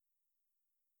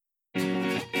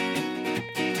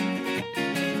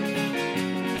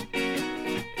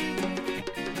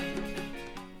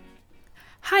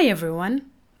Hi everyone,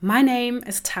 my name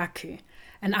is Taku,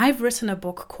 and I've written a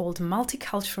book called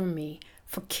Multicultural Me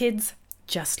for kids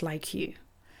just like you.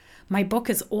 My book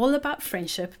is all about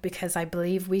friendship because I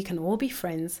believe we can all be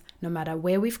friends no matter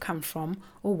where we've come from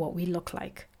or what we look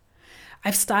like.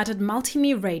 I've started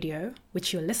Multi-Me Radio,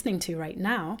 which you're listening to right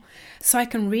now, so I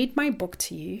can read my book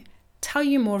to you, tell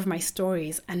you more of my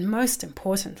stories, and most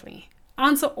importantly,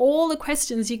 answer all the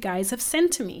questions you guys have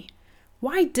sent to me.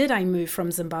 Why did I move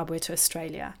from Zimbabwe to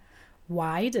Australia?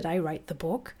 Why did I write the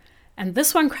book? And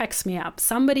this one cracks me up.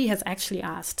 Somebody has actually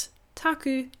asked,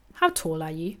 Taku, how tall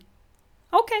are you?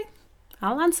 Okay,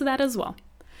 I'll answer that as well.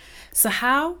 So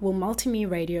how will Multi-Me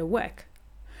Radio work?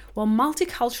 Well,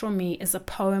 Multicultural Me is a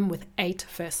poem with 8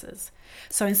 verses.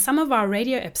 So in some of our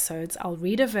radio episodes, I'll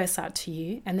read a verse out to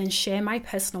you and then share my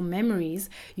personal memories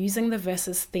using the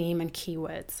verse's theme and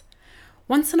keywords.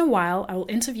 Once in a while, I will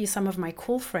interview some of my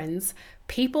cool friends,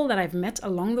 people that I've met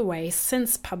along the way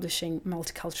since publishing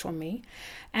Multicultural Me,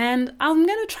 and I'm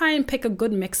going to try and pick a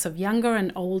good mix of younger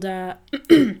and older,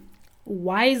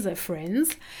 wiser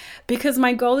friends, because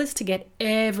my goal is to get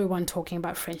everyone talking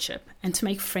about friendship and to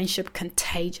make friendship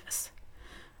contagious.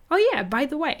 Oh yeah, by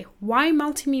the way, why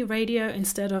Multi-Me Radio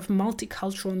instead of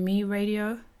Multicultural Me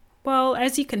Radio? Well,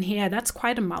 as you can hear, that's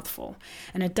quite a mouthful,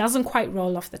 and it doesn't quite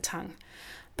roll off the tongue.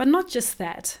 But not just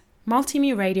that,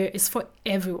 Multi-Me Radio is for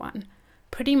everyone.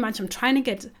 Pretty much I'm trying to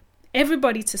get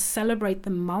everybody to celebrate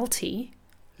the multi,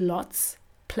 lots,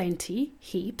 plenty,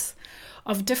 heaps,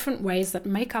 of different ways that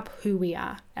make up who we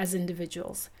are as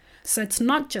individuals. So it's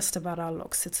not just about our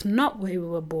looks, it's not where we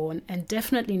were born, and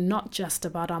definitely not just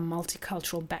about our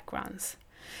multicultural backgrounds.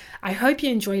 I hope you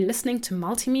enjoy listening to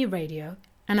Multi-Me Radio,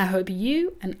 and I hope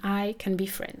you and I can be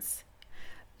friends.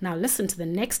 Now listen to the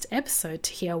next episode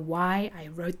to hear why I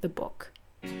wrote the book.